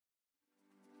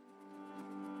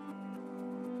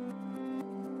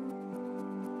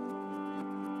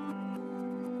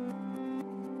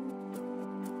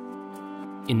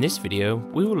In this video,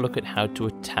 we will look at how to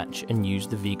attach and use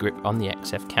the V-Grip on the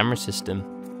XF camera system.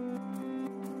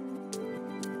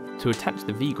 To attach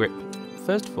the V-Grip,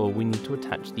 first of all we need to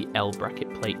attach the L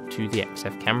bracket plate to the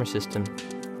XF camera system.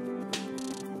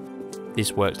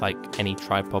 This works like any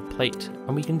tripod plate,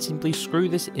 and we can simply screw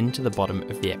this into the bottom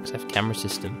of the XF camera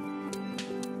system.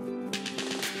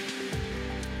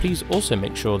 Please also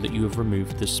make sure that you have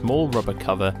removed the small rubber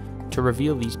cover to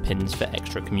reveal these pins for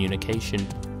extra communication.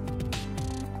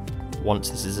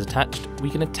 Once this is attached, we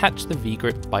can attach the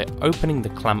V-Grip by opening the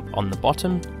clamp on the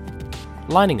bottom,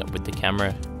 lining up with the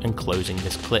camera, and closing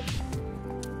this clip.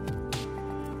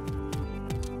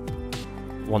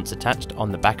 Once attached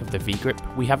on the back of the V-Grip,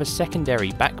 we have a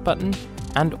secondary back button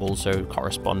and also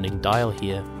corresponding dial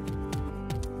here.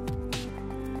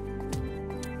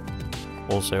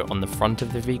 Also on the front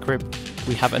of the V-Grip,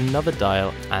 we have another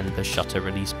dial and the shutter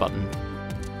release button.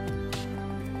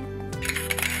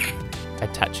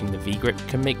 Attaching the V-Grip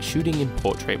can make shooting in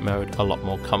portrait mode a lot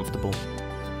more comfortable.